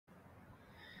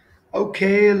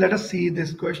Okay, let us see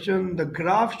this question. The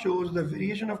graph shows the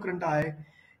variation of current I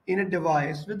in a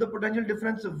device with the potential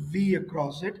difference of V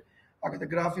across it. Okay, the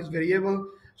graph is variable.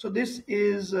 So this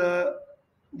is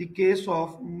the case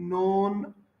of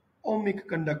non-ohmic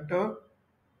conductor.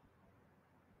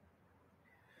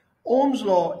 Ohm's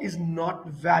law is not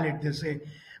valid, they say.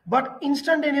 But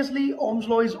instantaneously, Ohm's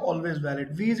law is always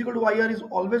valid. V is equal to IR is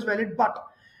always valid, but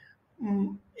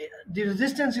mm, the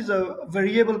resistance is a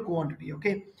variable quantity.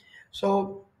 Okay,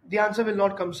 so the answer will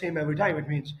not come same every time, it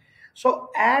means. So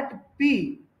at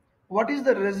P, what is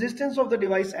the resistance of the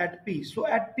device at P? So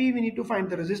at P we need to find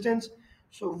the resistance.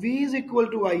 So V is equal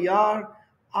to IR,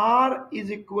 R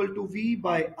is equal to V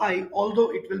by I.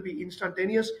 Although it will be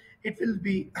instantaneous, it will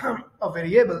be a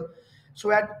variable.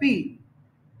 So at P,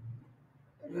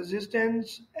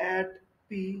 resistance at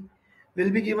P will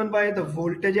be given by the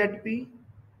voltage at P,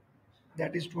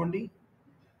 that is 20,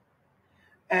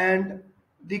 and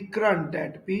the current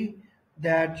at P,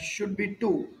 that should be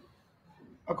 2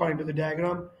 according to the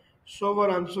diagram. So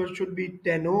our answer should be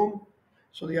 10 ohm.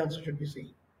 So the answer should be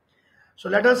C. So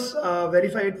let us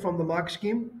verify it from the mark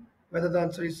scheme whether the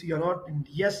answer is C or not. And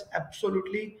yes,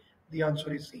 absolutely, the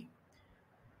answer is C.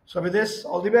 So with this,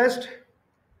 all the best.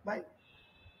 Bye.